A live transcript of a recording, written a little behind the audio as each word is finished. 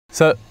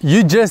So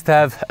you just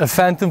have a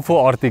Phantom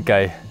for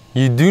RTK.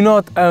 You do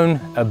not own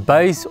a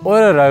base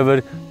or a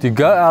rover to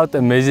go out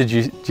and measure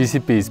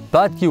GCPS,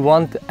 but you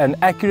want an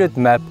accurate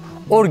map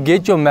or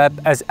get your map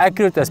as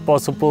accurate as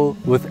possible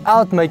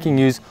without making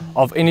use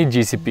of any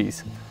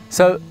GCPS.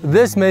 So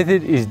this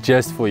method is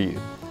just for you.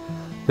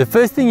 The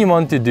first thing you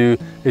want to do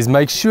is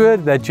make sure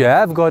that you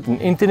have got an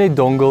internet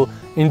dongle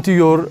into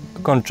your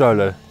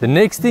controller. The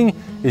next thing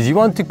is you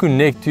want to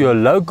connect to your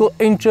local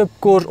NTRIP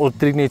course or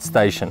TRIGNET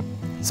station.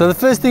 So the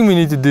first thing we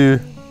need to do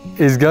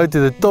is go to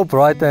the top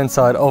right hand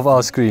side of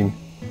our screen.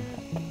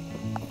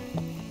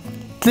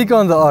 Click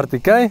on the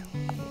RTK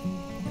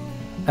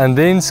and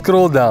then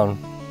scroll down.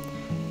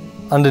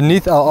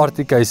 Underneath our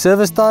RTK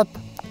service type,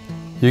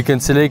 you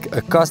can select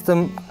a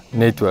custom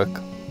network.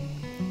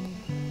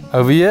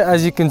 Over here,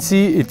 as you can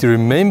see, it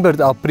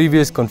remembered our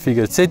previous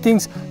configured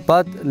settings,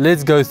 but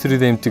let's go through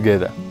them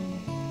together.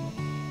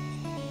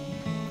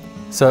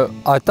 So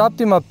I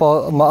typed in my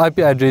IP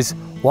address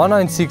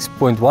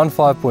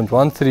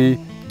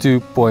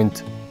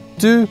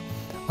 196.15.132.2.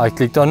 I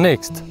clicked on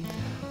next.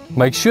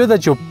 Make sure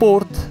that your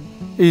port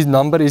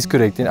number is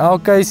correct. In our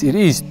case, it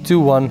is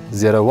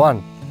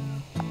 2101.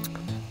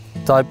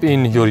 Type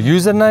in your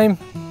username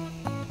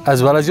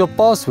as well as your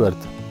password.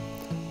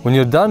 When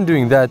you're done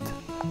doing that,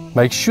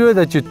 make sure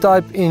that you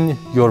type in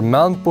your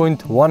mount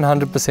point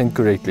 100%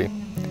 correctly.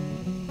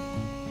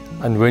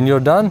 And when you're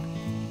done,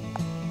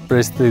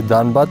 press the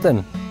done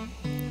button.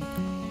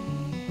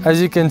 As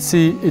you can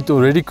see, it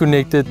already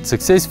connected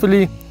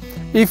successfully.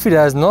 If it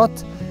has not,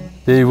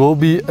 there will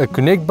be a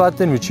connect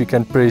button which you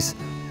can press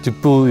to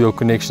pull your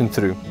connection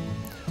through.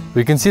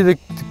 We can see the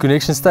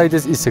connection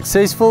status is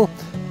successful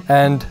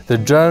and the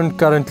drone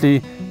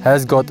currently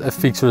has got a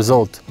fixed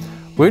result.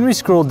 When we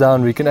scroll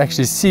down, we can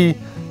actually see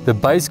the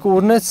base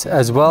coordinates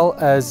as well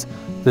as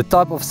the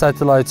type of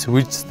satellites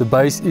which the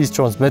base is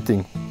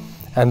transmitting,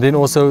 and then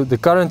also the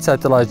current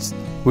satellites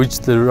which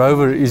the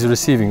rover is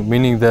receiving,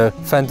 meaning the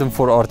Phantom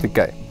 4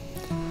 RTK.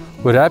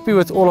 We're happy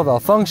with all of our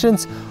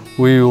functions.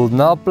 We will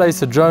now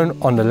place the drone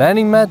on the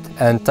landing mat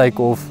and take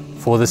off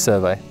for the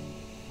survey.